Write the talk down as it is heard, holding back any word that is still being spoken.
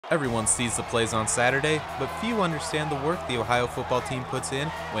Everyone sees the plays on Saturday, but few understand the work the Ohio football team puts in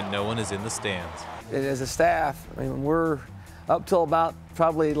when no one is in the stands. As a staff, I mean, we're up till about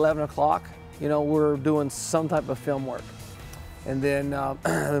probably 11 o'clock, we're doing some type of film work. And then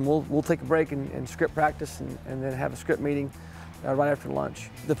we'll take a break and script practice and then have a script meeting right after lunch.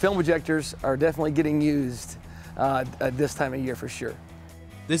 The film projectors are definitely getting used at this time of year for sure.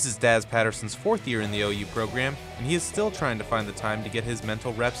 This is Daz Patterson's 4th year in the OU program, and he is still trying to find the time to get his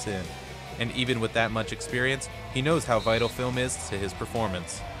mental reps in. And even with that much experience, he knows how vital film is to his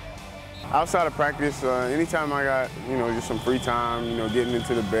performance. Outside of practice, anytime I got, just some free time, getting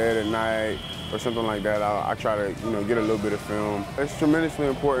into the bed at night or something like that, I try to, get a little bit of film. It's tremendously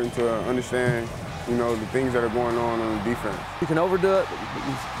important to understand, the things that are going on the defense. You can overdo it,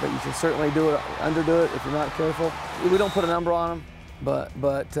 but you can certainly underdo it if you're not careful. We don't put a number on them, but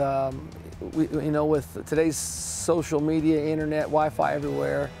with today's social media, internet, Wi-Fi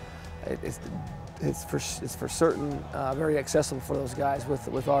everywhere, it's for certain very accessible for those guys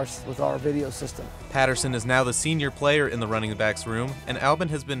with our video system. Patterson is now the senior player in the running backs room, and Albin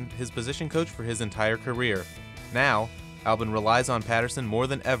has been his position coach for his entire career. Now, Albin relies on Patterson more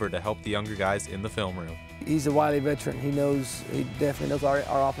than ever to help the younger guys in the film room. He's a wily veteran. He definitely knows our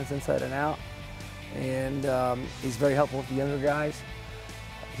offense inside and out, and he's very helpful with the younger guys.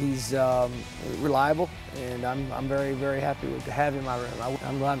 He's reliable, and I'm very, very happy to have him in my room.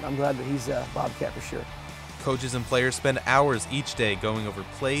 I'm glad that he's a Bobcat for sure. Coaches and players spend hours each day going over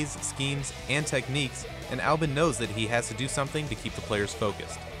plays, schemes, and techniques, and Albin knows that he has to do something to keep the players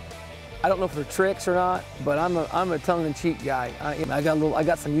focused. I don't know if they're tricks or not, but I'm a tongue-in-cheek guy. I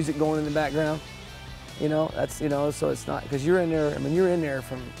got some music going in the background. So it's not, because you're in there. I mean, we're in there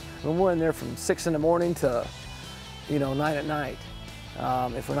from 6 in the morning to 9 at night.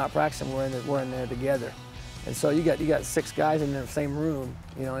 If we're not practicing, we're in there together. And so you got 6 guys in the same room,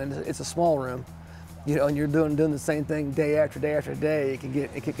 and it's a small room, and you're doing the same thing day after day after day. It can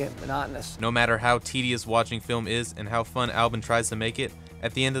get monotonous. No matter how tedious watching film is and how fun Albin tries to make it,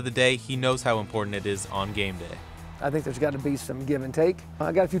 at the end of the day, he knows how important it is on game day. I think there's got to be some give and take.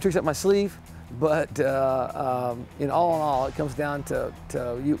 I got a few tricks up my sleeve, but all in all, it comes down to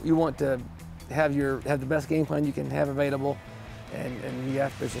you want to have the best game plan you can have available. And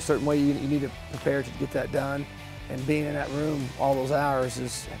there's a certain way you need to prepare to get that done. And being in that room all those hours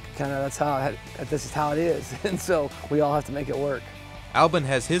is this is how it is. And so we all have to make it work. Albin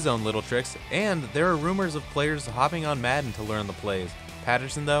has his own little tricks, and there are rumors of players hopping on Madden to learn the plays.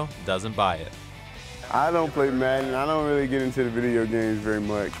 Patterson, though, doesn't buy it. I don't play Madden. I don't really get into the video games very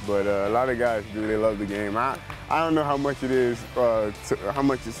much, but a lot of guys do. They love the game. I don't know how much it is to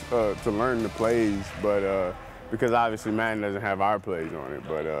learn the plays, but because obviously Madden doesn't have our plays on it.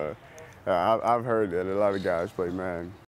 But I've heard that a lot of guys play Madden.